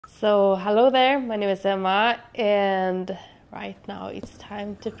So, hello there, my name is Emma, and right now it's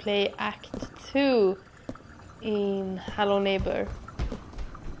time to play Act 2 in Hello Neighbor.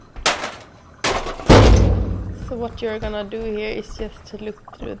 So what you're gonna do here is just to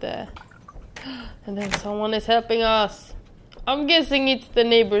look through the... And then someone is helping us. I'm guessing it's the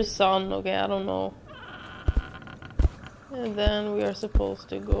neighbor's son, okay, I don't know. And then we are supposed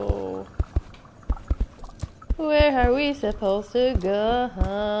to go... Where are we supposed to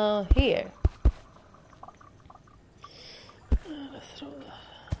go? Here. Let's throw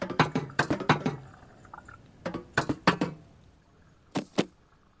that.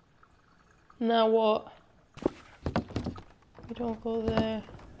 Now what? We don't go there.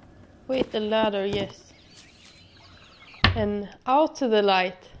 Wait, the ladder, yes. And out to the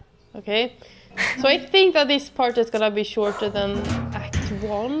light. Okay. So I think that this part is gonna be shorter than Act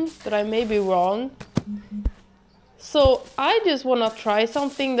 1, but I may be wrong. So I just wanna try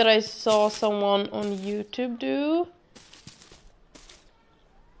something that I saw someone on YouTube do.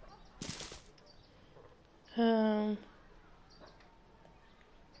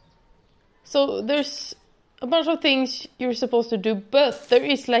 So there's a bunch of things you're supposed to do, but there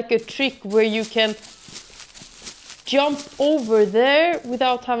is like a trick where you can jump over there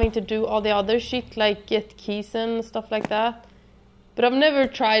without having to do all the other shit like get keys and stuff like that. But I've never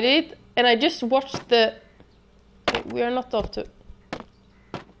tried it, and I just watched the... We are not off to...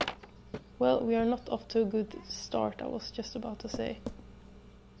 Well, we are not off to a good start, I was just about to say.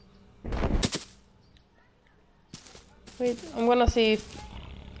 Wait, I'm gonna see if...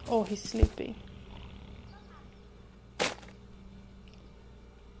 Oh, he's sleeping.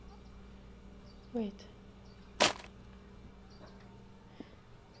 Wait.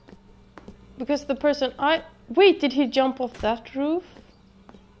 Because the person I... Wait, did he jump off that roof?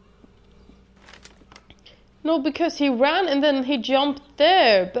 No, because he ran and then he jumped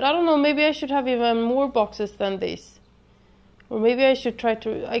there. But I don't know, maybe I should have even more boxes than this. Or maybe I should try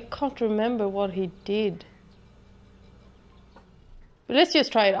to... I can't remember what he did. But let's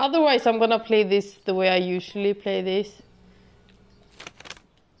just try it. Otherwise, I'm gonna play this the way I usually play this.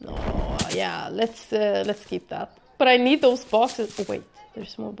 No, yeah, let's keep that. But I need those boxes. Oh, wait,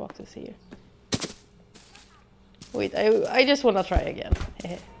 there's more boxes here. Wait, I just wanna try again.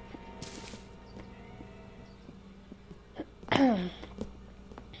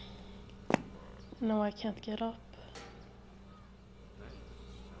 No, I can't get up.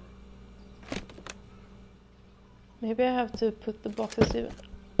 Maybe I have to put the boxes even...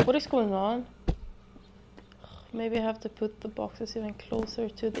 What is going on? Maybe I have to put the boxes even closer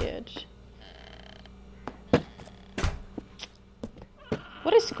to the edge.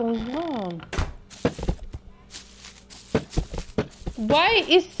 What is going on? Why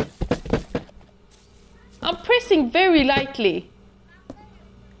is... I'm pressing very lightly.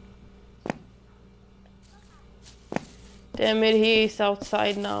 Damn it, he is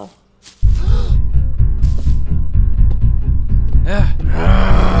outside now.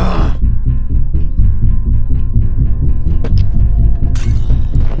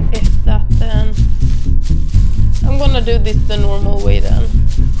 If that then... I'm gonna do this the normal way then.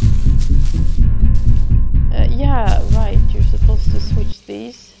 Yeah, right, you're supposed to switch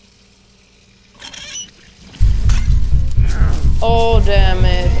these. Oh, damn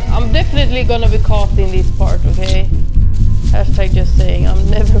it. I'm definitely gonna be caught in this part, okay? Hashtag just saying, I've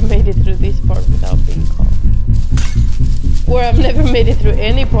never made it through this part without being caught. Or I've never made it through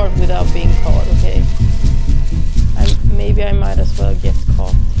any part without being caught, okay? Maybe I might as well get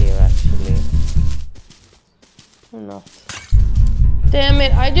caught here, actually. Or not. Damn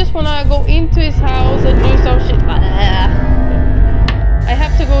it, I just wanna go into his house and do some shit. I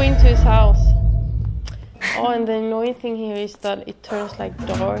have to go into his house. Oh, and the annoying thing here is that it turns like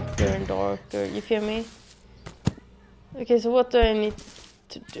darker and darker. You feel me? Okay, so what do I need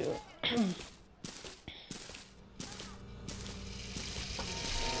to do?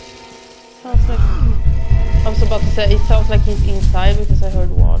 Sounds like... I was about to say, it sounds like he's inside because I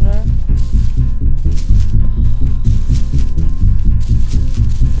heard water.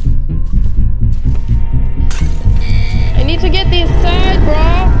 I need to get inside,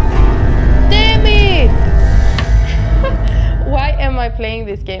 bro! Damn it! Why am I playing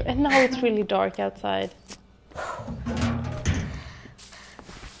this game? And now it's really dark outside.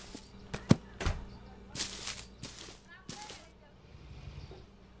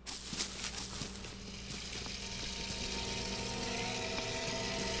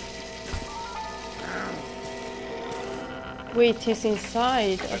 Wait, he's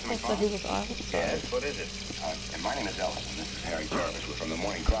inside. I thought that he was outside. Yes, what is it? My name is Ellis, and this is Harry Jarvis. We're from the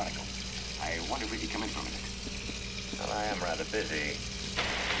Morning Chronicle. I wonder if we could come in for a minute. Well, I am rather busy.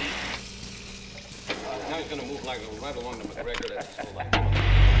 gonna move like right along the McGregor. That's so like.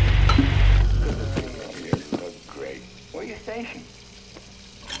 You're so great. Where are you stationed?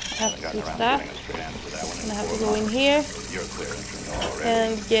 I have to switch that. And I have to go in here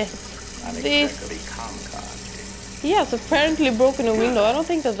and get this. Yes, apparently broken a window. I don't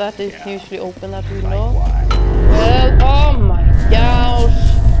think that is usually open, that window. Well, oh my gosh.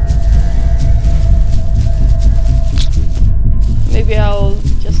 Maybe I'll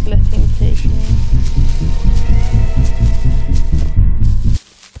just let him take me.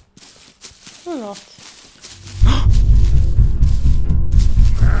 Or not.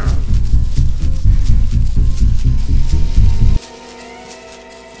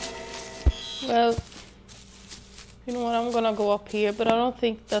 Well, you know what, I'm gonna go up here, but I don't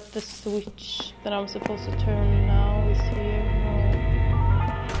think that the switch that I'm supposed to turn now is here.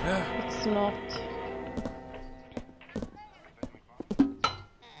 No, it's not.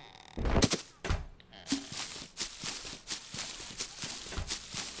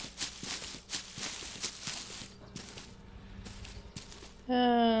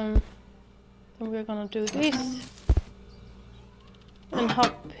 And we're gonna do this. And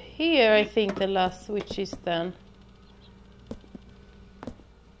up here, I think the last switch is then.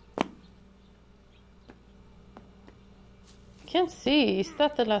 Can't see. Is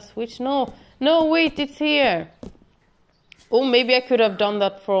that the last switch? No. No, wait, it's here. Oh, maybe I could have done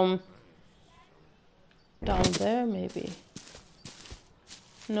that from down there, maybe.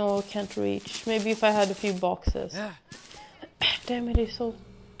 No, I can't reach. Maybe if I had a few boxes. Damn it, it's so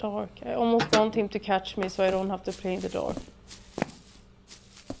dark. I almost want him to catch me so I don't have to play in the dark.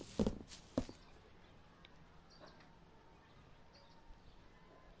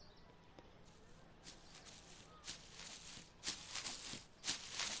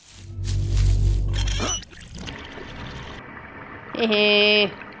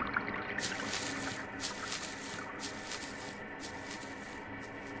 Hehe.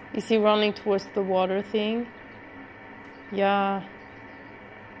 Is he running towards the water thing? Yeah.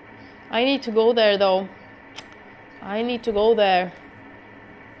 I need to go there though. I need to go there.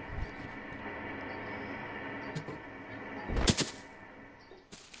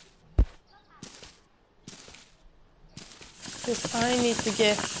 Because I need to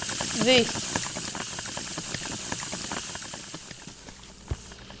get this.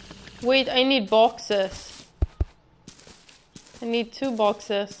 Wait, I need boxes. I need 2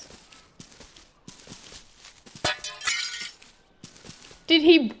 boxes. Did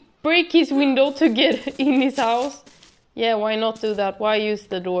he break his window to get in his house? Yeah, why not do that? Why use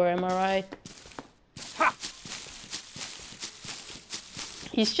the door, am I right? Ha!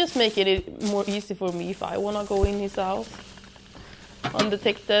 He's just making it more easy for me if I wanna go in his house.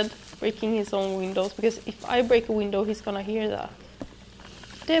 Undetected, breaking his own windows. Because if I break a window, he's gonna hear that.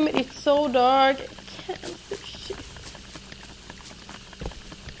 Damn it, it's so dark. I can't see shit.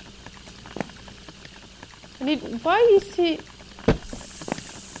 Why is he...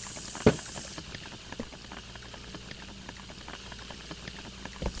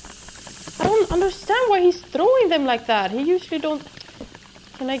 I don't understand why he's throwing them like that. He usually don't...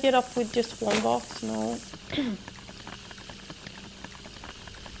 Can I get up with just 1 box? No.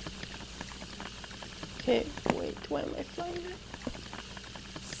 Okay, wait, why am I flying there?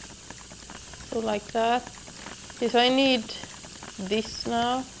 So like that. Okay, so I need this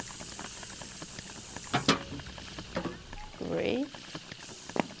now. Great.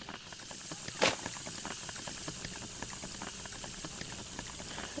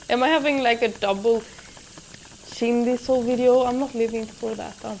 Am I having like a double chin this whole video? I'm not living for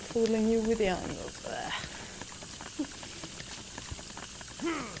that. I'm fooling you with the angles.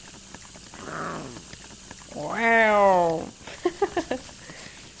 Wow.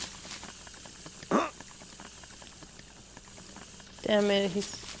 Damn it,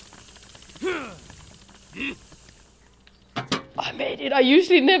 I made it. I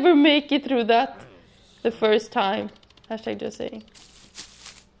usually never make it through that the first time. Hashtag just saying.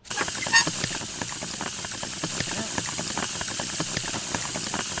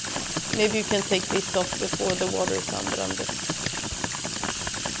 Maybe you can take this off before the water is on, but I'm just...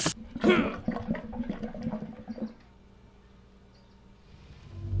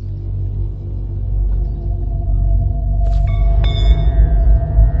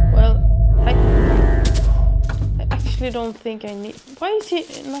 I don't think I need... Why is he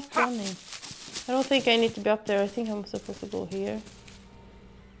not running? I don't think I need to be up there. I think I'm supposed to go here.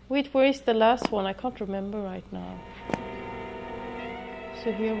 Wait, where is the last one? I can't remember right now.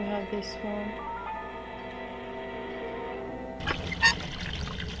 So here we have this one.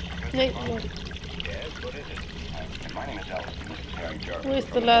 Wait, what? Yes, what is it? My name is Elvis, and this is Harry Jarvis. Where's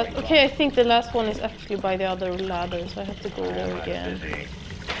the last? Okay, I think the last one is actually by the other ladder, so I have to go there again.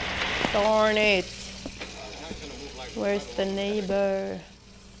 Darn it! Where's the neighbor?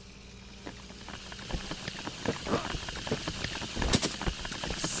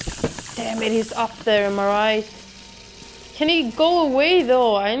 Damn it, he's up there, am I right? Can he go away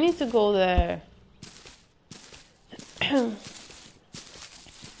though? I need to go there.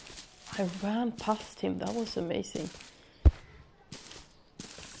 I ran past him, that was amazing.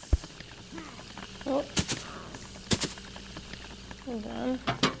 Oh. Hold on.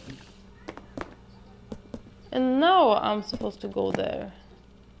 And now I'm supposed to go there.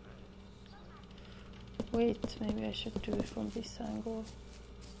 Wait, maybe I should do it from this angle.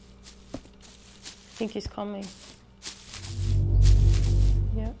 I think he's coming.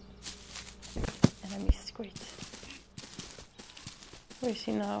 Yeah. And I missed, great. Where is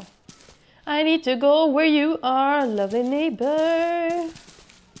he now? I need to go where you are, lovely neighbor.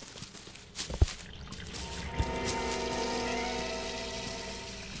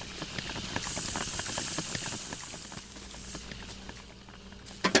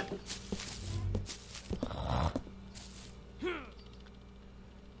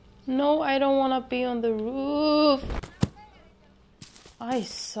 No, I don't want to be on the roof. I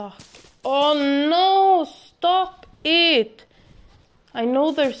suck. Oh no, stop it. I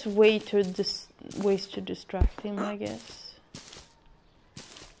know there's ways to distract him, I guess.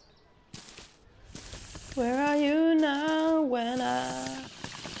 Where are you now when I...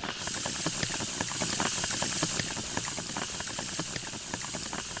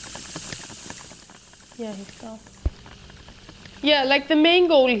 Yeah, he's gone. Yeah, like the main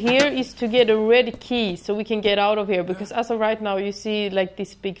goal here is to get a red key so we can get out of here. Because as of right now, you see like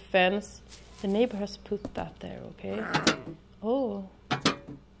this big fence. The neighbor has put that there, okay? Oh.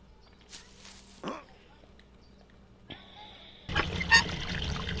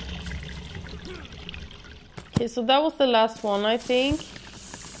 Okay, so that was the last one, I think.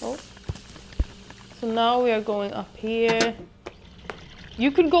 Oh. So now we are going up here.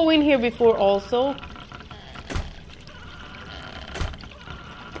 You could go in here before also.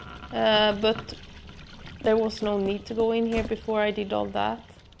 But there was no need to go in here before I did all that.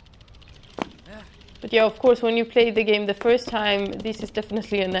 But yeah, of course, when you play the game the first time, this is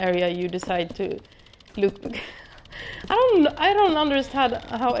definitely an area you decide to look. I don't understand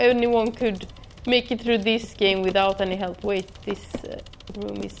how anyone could make it through this game without any help. Wait, this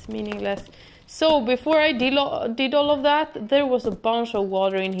room is meaningless. So before I did all of that, there was a bunch of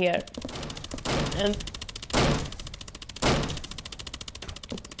water in here, and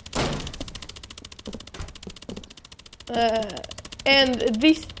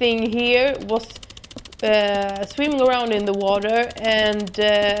this thing here was swimming around in the water, and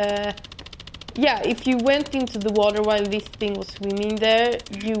yeah, if you went into the water while this thing was swimming there,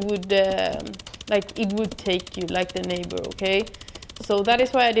 you would like it would take you like the neighbor, okay? So that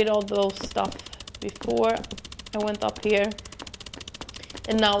is why I did all those stuff before I went up here,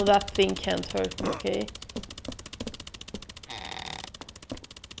 and now that thing can't hurt me, okay?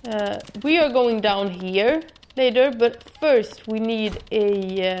 We are going down here later, but first we need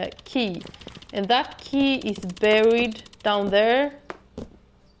a key, and that key is buried down there.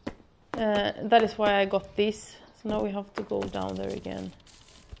 That is why I got this. So now we have to go down there again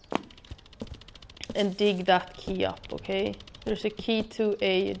and dig that key up, okay? There's a key to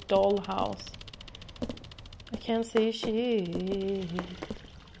a dollhouse. I can't say shit.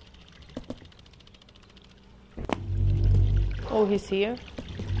 Oh, he's here.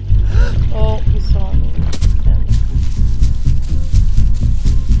 Oh, he saw me.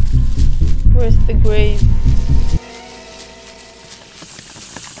 Where's the grave?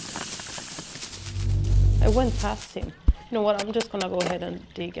 I went past him. You know what? I'm just gonna go ahead and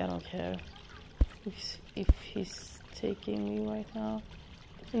dig. I don't care if he's taking me right now.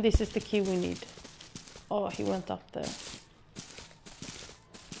 And this is the key we need. Oh, he went up there.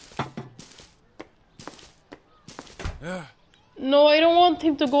 Yeah. No, I don't want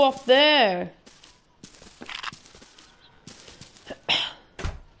him to go up there.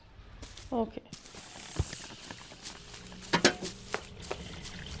 Okay.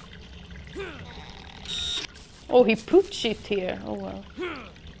 Oh, he put shit here. Oh well.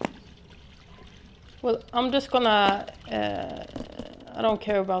 Well, I'm just gonna... I don't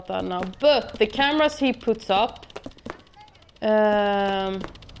care about that now. But the cameras he puts up...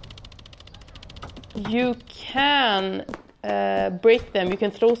 you can break them. You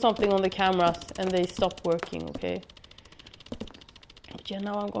can throw something on the cameras and they stop working, okay? But yeah,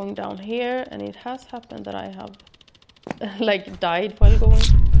 now I'm going down here, and it has happened that I have like died while going...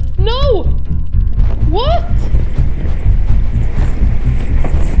 No! What?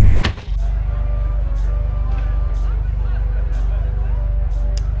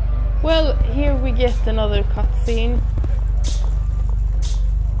 we get another cutscene.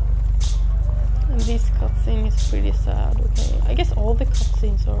 And this cutscene is pretty sad, okay? I guess all the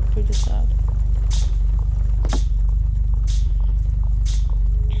cutscenes are pretty sad.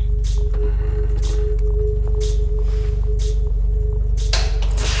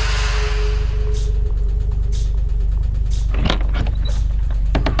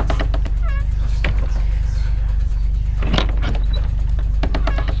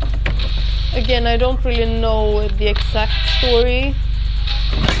 Again, I don't really know the exact story.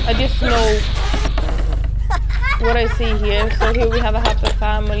 I just know what I see here. So here we have a happy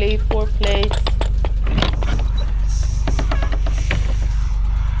family, 4 plates.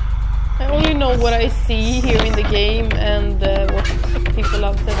 I only know what I see here in the game and what people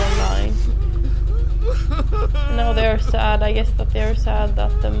have said online. Now they are sad. I guess that they are sad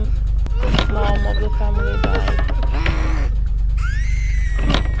that the mom of the family died.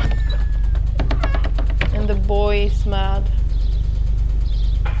 And the boy is mad.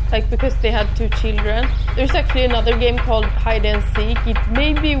 Like, because they had 2 children. There's actually another game called Hide and Seek. It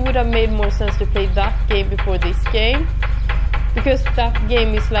maybe would have made more sense to play that game before this game, because that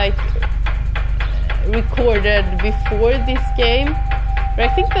game is like recorded before this game. But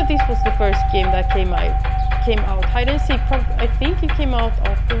I think that this was the first game that came out. Hide and Seek, I think it came out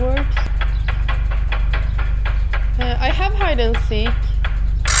afterwards. I have Hide and Seek.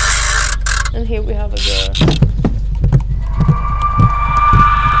 And here we have a girl.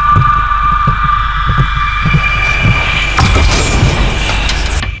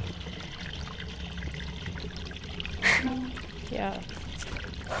 Yeah.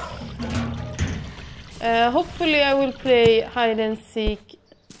 Hopefully I will play Hide and Seek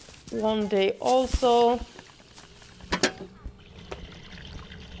one day also.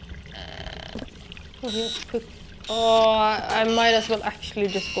 Oh, here's quick. Oh, I might as well actually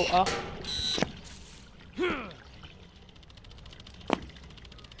just go up.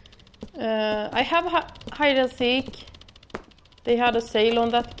 I have Hide and Seek. They had a sale on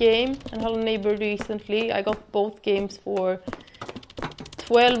that game and Hello Neighbor recently. I got both games for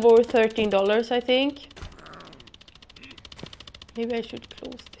 $12 or $13, I think. Maybe I should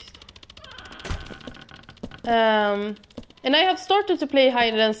close this. And I have started to play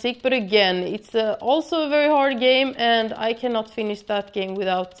Hide and Seek, but again, it's also a very hard game, and I cannot finish that game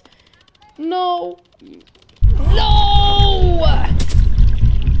without... No!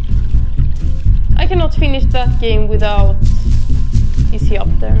 I cannot finish that game without... Is he up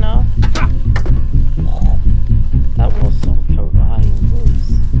there now? That was some crying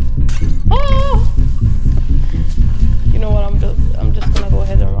moves. Oh! You know what, I'm just gonna go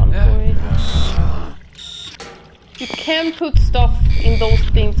ahead and run for it. You can put stuff in those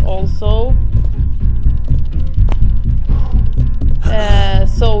things also.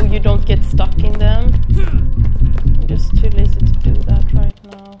 So you don't get stuck in them. I'm just too lazy to do that right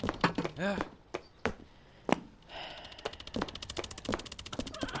now.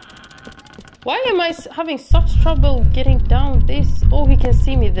 Why am I having such trouble getting down this? Oh, he can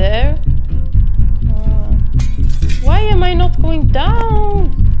see me there. Why am I not going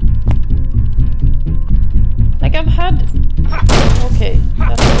down? Like I've had... Okay,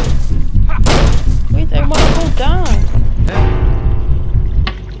 that's it. Wait, I want to go down.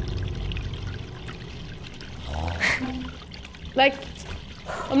 Like,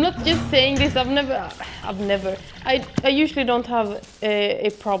 I'm not just saying this, I usually don't have a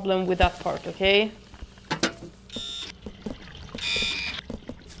problem with that part, okay?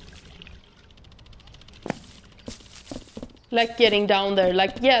 Like getting down there,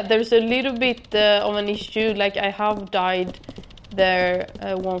 like, yeah, there's a little bit of an issue, like I have died there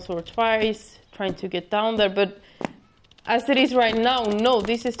once or twice trying to get down there, but as it is right now, no,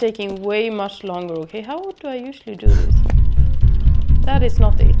 this is taking way much longer, okay? How do I usually do this? That is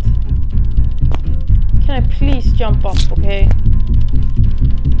not it. Can I please jump up, okay?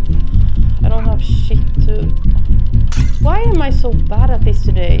 I don't have shit to... Why am I so bad at this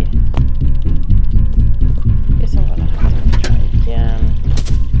today? Guess I'm gonna have to try again.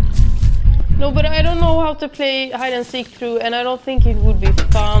 No, but I don't know how to play Hide and Seek through, and I don't think it would be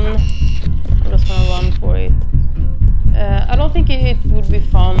fun. I'm just gonna run for it. I don't think it would be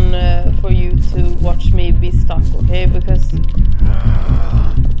fun for you to watch me be stuck, okay? Because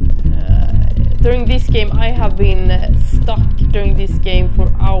during this game I have been stuck during this game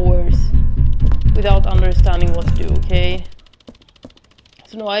for hours without understanding what to do, okay?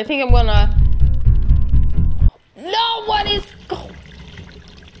 So no, I think I'm gonna... No, what is...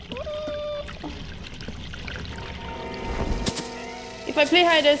 If I play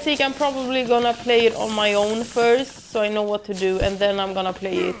Hide and Seek, I'm probably gonna play it on my own first, so I know what to do, and then I'm gonna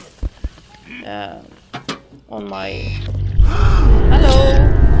play it on my... Hello!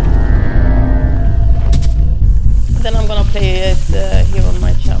 Then I'm gonna play it here on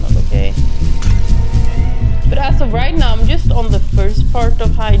my channel, okay? But as of right now, I'm just on the first part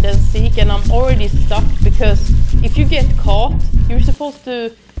of hide and seek, and I'm already stuck because if you get caught, you're supposed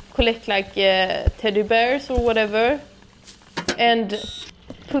to collect like teddy bears or whatever and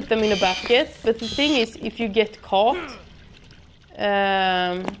put them in a basket. But the thing is, if you get caught,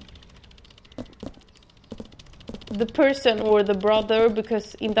 the person or the brother,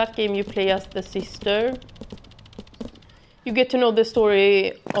 because in that game you play as the sister, you get to know the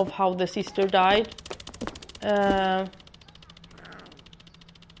story of how the sister died. I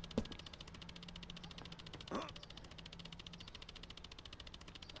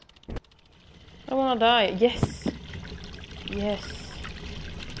wanna die. Yes. Yes.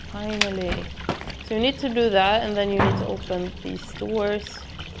 Finally. So you need to do that, and then you need to open these doors.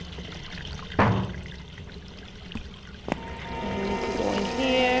 And you need to go in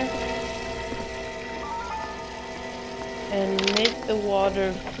here and make the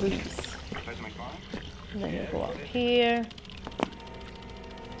water freeze. And then you go up here.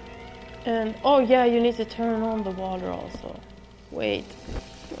 And oh yeah, you need to turn on the water also. Wait.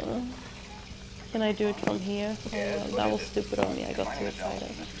 Can I do it from here? Oh, well, that was stupid of me. I got too excited.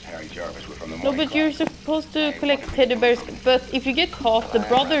 No, but you're supposed to collect teddy bears. But if you get caught, the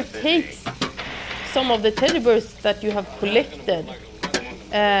brother takes some of the teddy bears that you have collected.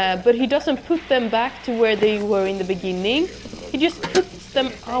 But he doesn't put them back to where they were in the beginning. He just puts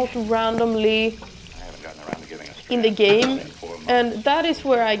them out randomly in the game. And that is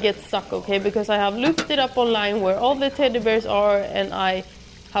where I get stuck, okay? Because I have looked it up online where all the teddy bears are, and I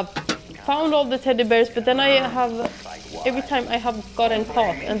have found all the teddy bears, but then I have, every time I have gotten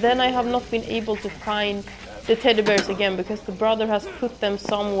caught, and then I have not been able to find the teddy bears again because the brother has put them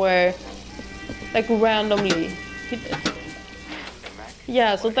somewhere like randomly.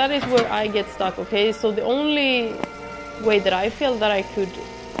 Yeah, so that is where I get stuck, okay? So the only way that I feel that I could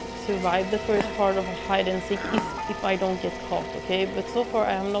survive the first part of hide and seek is if I don't get caught, okay? But so far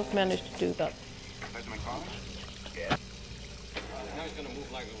I have not managed to do that.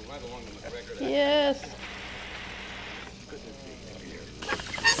 Yes.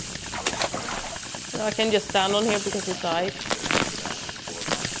 No, I can just stand on here because it's ice.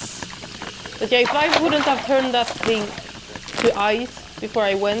 But yeah, if I wouldn't have turned that thing to ice before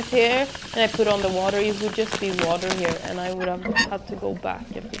I went here and I put on the water, it would just be water here, and I would have had to go back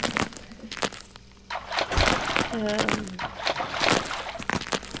everything.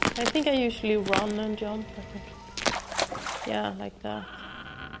 I think I usually run and jump. Yeah, like that.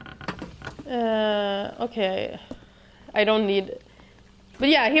 Okay, I don't need... But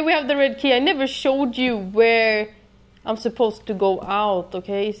yeah, here we have the red key. I never showed you where I'm supposed to go out,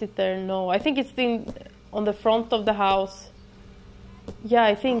 okay? Is it there? No, I think it's on the front of the house. Yeah,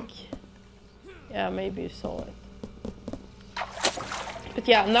 I think... Yeah, maybe you saw it. But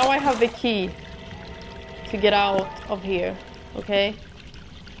yeah, now I have the key to get out of here, okay?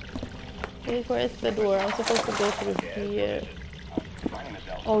 Okay, where is the door? I'm supposed to go through here.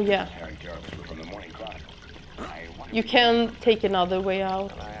 Oh yeah. You can take another way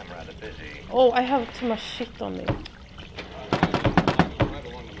out. Oh, I have too much shit on me.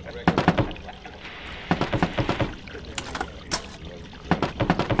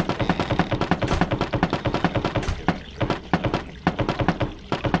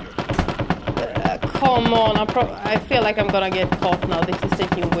 Come on, I feel like I'm gonna get caught now. This is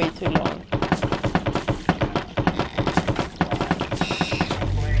taking way too long.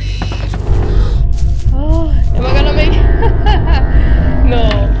 Am I gonna make... No,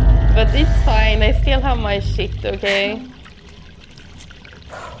 but it's fine. I still have my shit, okay?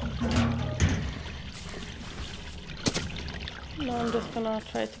 Now I'm just gonna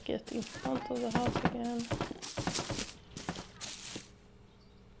try to get in front of the house again.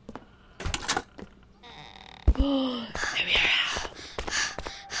 There we are.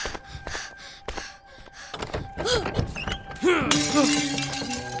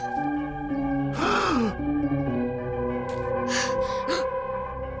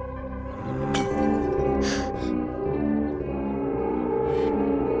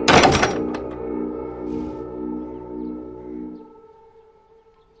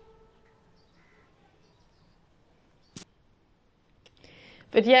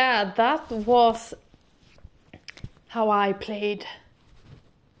 But yeah, that was how I played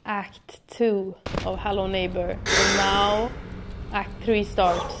Act 2 of Hello Neighbor. And now Act 3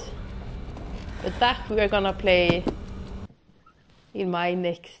 starts. But that we are gonna play in my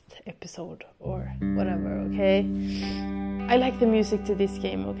next episode or whatever, okay? I like the music to this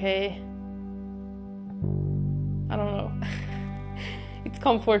game, okay?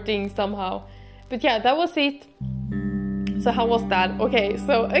 comforting somehow. But yeah, that was it. So how was that? Okay,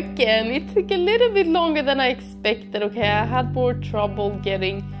 so again, it took a little bit longer than I expected. Okay, I had more trouble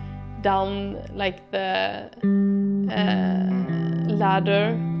getting down like the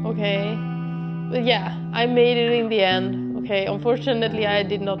ladder. Okay, but yeah, I made it in the end. Okay, unfortunately I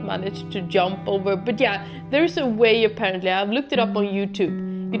did not manage to jump over, but yeah, there's a way apparently. I've looked it up on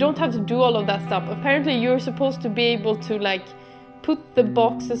YouTube. You don't have to do all of that stuff. Apparently you're supposed to be able to like put the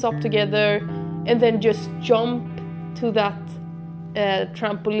boxes up together and then just jump to that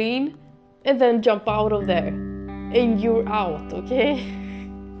trampoline and then jump out of there and you're out, okay?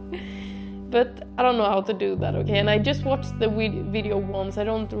 But I don't know how to do that, okay? And I just watched the video once. I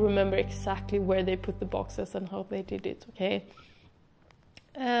don't remember exactly where they put the boxes and how they did it, okay?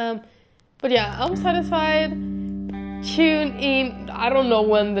 But yeah, I'm satisfied. Tune in. I don't know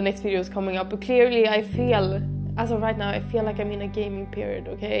when the next video is coming up, but clearly I feel, as of right now, I feel like I'm in a gaming period,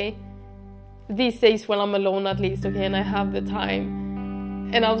 okay? These days when I'm alone at least, okay, and I have the time,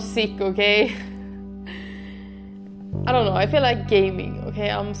 and I'm sick, okay? I don't know, I feel like gaming, okay?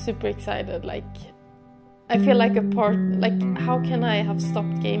 I'm super excited, like, I feel like a part, like, how can I have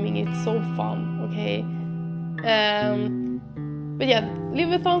stopped gaming? It's so fun, okay? But yeah,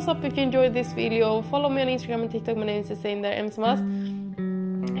 leave a thumbs up if you enjoyed this video, follow me on Instagram and TikTok, my name is the same there, MSMAS,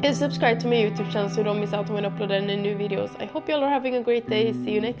 and subscribe to my YouTube channel so you don't miss out when I upload any new videos. I hope you all are having a great day,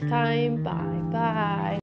 see you next time, bye bye.